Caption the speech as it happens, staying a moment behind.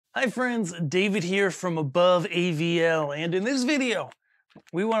Hi friends, David here from Above AVL, and in this video,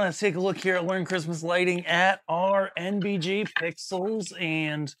 we want to take a look here at Learn Christmas Lighting at our NBG pixels.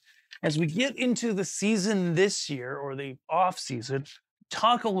 And as we get into the season this year, or the off season,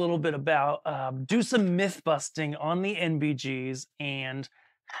 talk a little bit about, do some myth busting on the NBGs and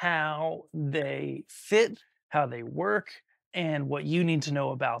how they fit, how they work, and what you need to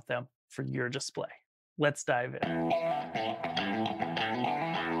know about them for your display. Let's dive in.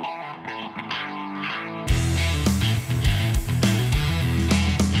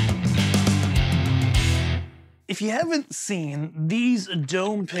 If you haven't seen, these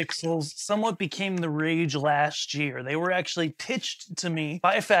dome pixels somewhat became the rage last year. They were actually pitched to me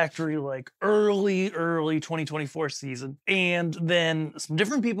by a factory like early 2024 season. And then some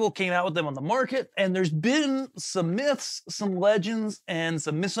different people came out with them on the market. And there's been some myths, some legends, and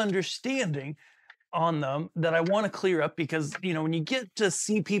some misunderstanding on them that I want to clear up because, you know, when you get to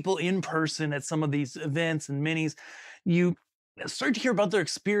see people in person at some of these events and minis, you start to hear about their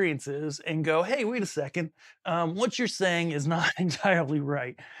experiences and go, hey, wait a second, what you're saying is not entirely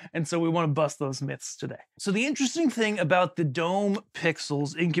right. And so we want to bust those myths today. So the interesting thing about the dome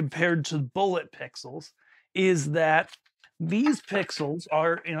pixels in compared to bullet pixels is that these pixels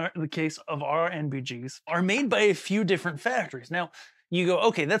are, in the case of our NBGs, are made by a few different factories. Now, you go,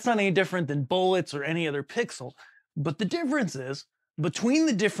 okay, that's not any different than bullets or any other pixel. But the difference is between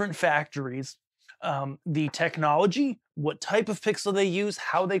the different factories, the technology, what type of pixel they use,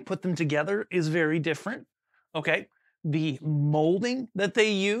 how they put them together is very different. Okay. The molding that they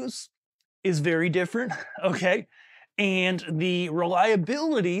use is very different. Okay. And the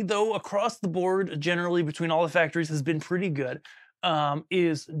reliability, though across the board, generally between all the factories has been pretty good,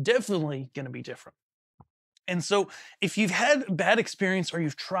 is definitely going to be different. And so if you've had bad experience or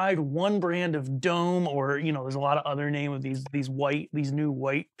you've tried one brand of dome, or, you know, there's a lot of other name of these new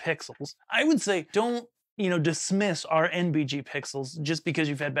white pixels, I would say don't, you know, dismiss our NBG pixels just because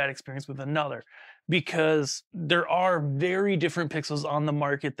you've had bad experience with another, because there are very different pixels on the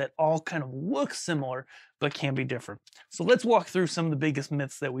market that all kind of look similar but can be different. So let's walk through some of the biggest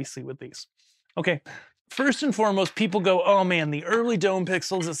myths that we see with these. Okay. First and foremost, people go, oh man, the early dome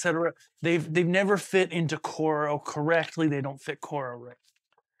pixels, etc., they've never fit into Coro correctly. They don't fit Coro right.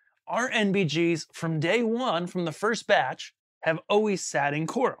 Our NBGs from day one, from the first batch, have always sat in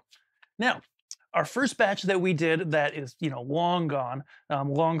Coro. Now, our first batch that we did that is, you know, long gone,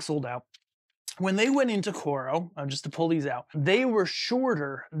 long sold out, when they went into Coro, just to pull these out, they were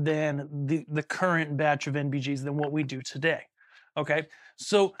shorter than the current batch of NBGs than what we do today. Okay,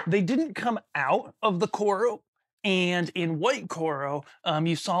 so they didn't come out of the Coro, and in white Coro,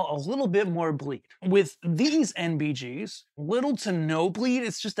 you saw a little bit more bleed. With these NBGs, little to no bleed,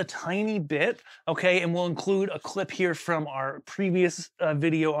 it's just a tiny bit, okay, and we'll include a clip here from our previous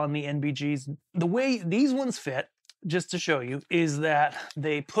video on the NBGs. The way these ones fit, just to show you, is that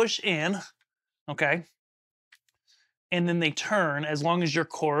they push in, okay, and then they turn as long as your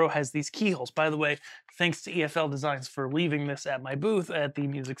Coro has these keyholes. By the way, thanks to EFL Designs for leaving this at my booth at the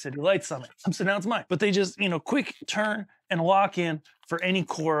Music City Light Summit. So now it's mine. But they just, you know, quick turn and lock in for any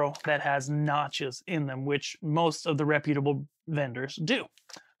Coro that has notches in them, which most of the reputable vendors do.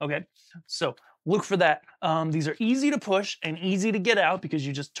 Okay, so look for that. These are easy to push and easy to get out because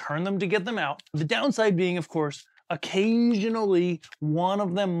you just turn them to get them out. The downside being, of course, occasionally one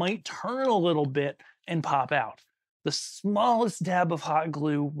of them might turn a little bit and pop out. The smallest dab of hot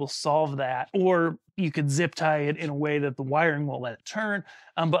glue will solve that, or you could zip tie it in a way that the wiring won't let it turn,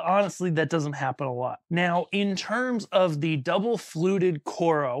 but honestly, that doesn't happen a lot. Now, in terms of the double fluted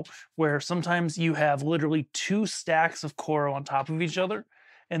Coro, where sometimes you have literally two stacks of Coro on top of each other,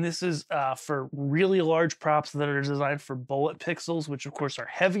 and this is for really large props that are designed for bullet pixels, which of course are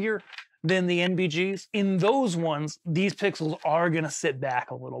heavier than the NBGs. In those ones, these pixels are going to sit back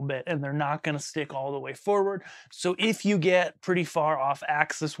a little bit and they're not going to stick all the way forward. So if you get pretty far off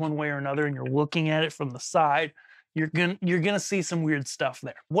axis one way or another and you're looking at it from the side, you're gonna see some weird stuff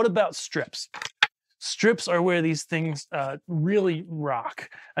there. What about strips? Strips are where these things really rock.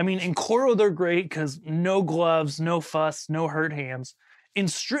 I mean, in Coro, they're great because no gloves, no fuss, no hurt hands. In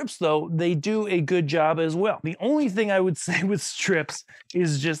strips, though, they do a good job as well. The only thing I would say with strips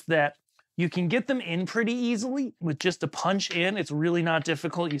is just that you can get them in pretty easily with just a punch in. It's really not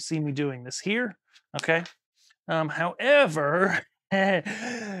difficult. You see me doing this here, okay? However,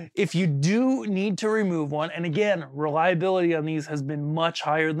 if you do need to remove one, and again, reliability on these has been much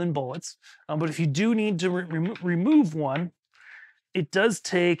higher than bullets, but if you do need to remove one, it does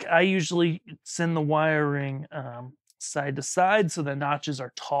take, I usually send the wiring side to side so the notches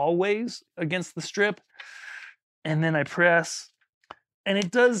are tall ways against the strip, and then I press And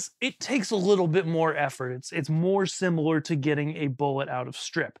it takes a little bit more effort. It's more similar to getting a bullet out of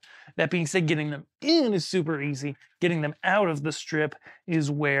strip. That being said, getting them in is super easy. Getting them out of the strip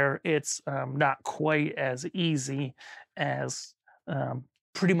is where it's not quite as easy as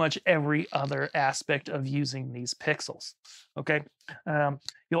pretty much every other aspect of using these pixels. Okay.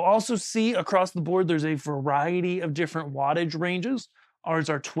 You'll also see across the board there's a variety of different wattage ranges.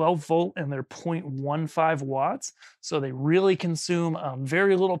 Ours are 12 volt and they're 0.15 watts. So they really consume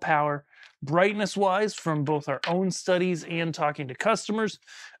very little power. Brightness wise, from both our own studies and talking to customers,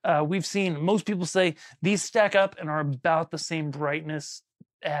 we've seen most people say these stack up and are about the same brightness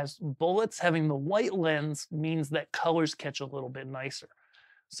as bullets. Having the white lens means that colors catch a little bit nicer.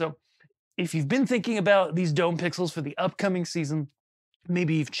 So if you've been thinking about these dome pixels for the upcoming season,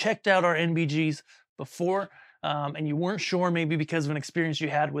 maybe you've checked out our NBGs before, and you weren't sure, maybe because of an experience you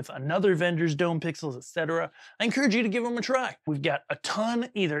had with another vendor's dome pixels, etc. I encourage you to give them a try. We've got a ton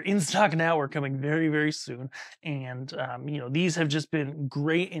either in stock now or coming very, very soon. And these have just been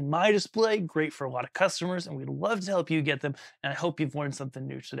great in my display, great for a lot of customers, and we'd love to help you get them. And I hope you've learned something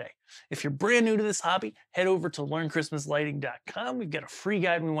new today. If you're brand new to this hobby, head over to learnchristmaslighting.com. We've got a free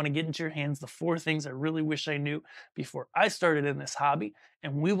guide we want to get into your hands, the 4 things I really wish I knew before I started in this hobby.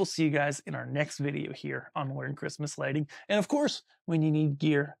 And we will see you guys in our next video here on Learn Christmas Lighting. And of course, when you need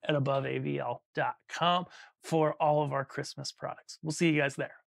gear at aboveavl.com for all of our Christmas products. We'll see you guys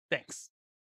there. Thanks.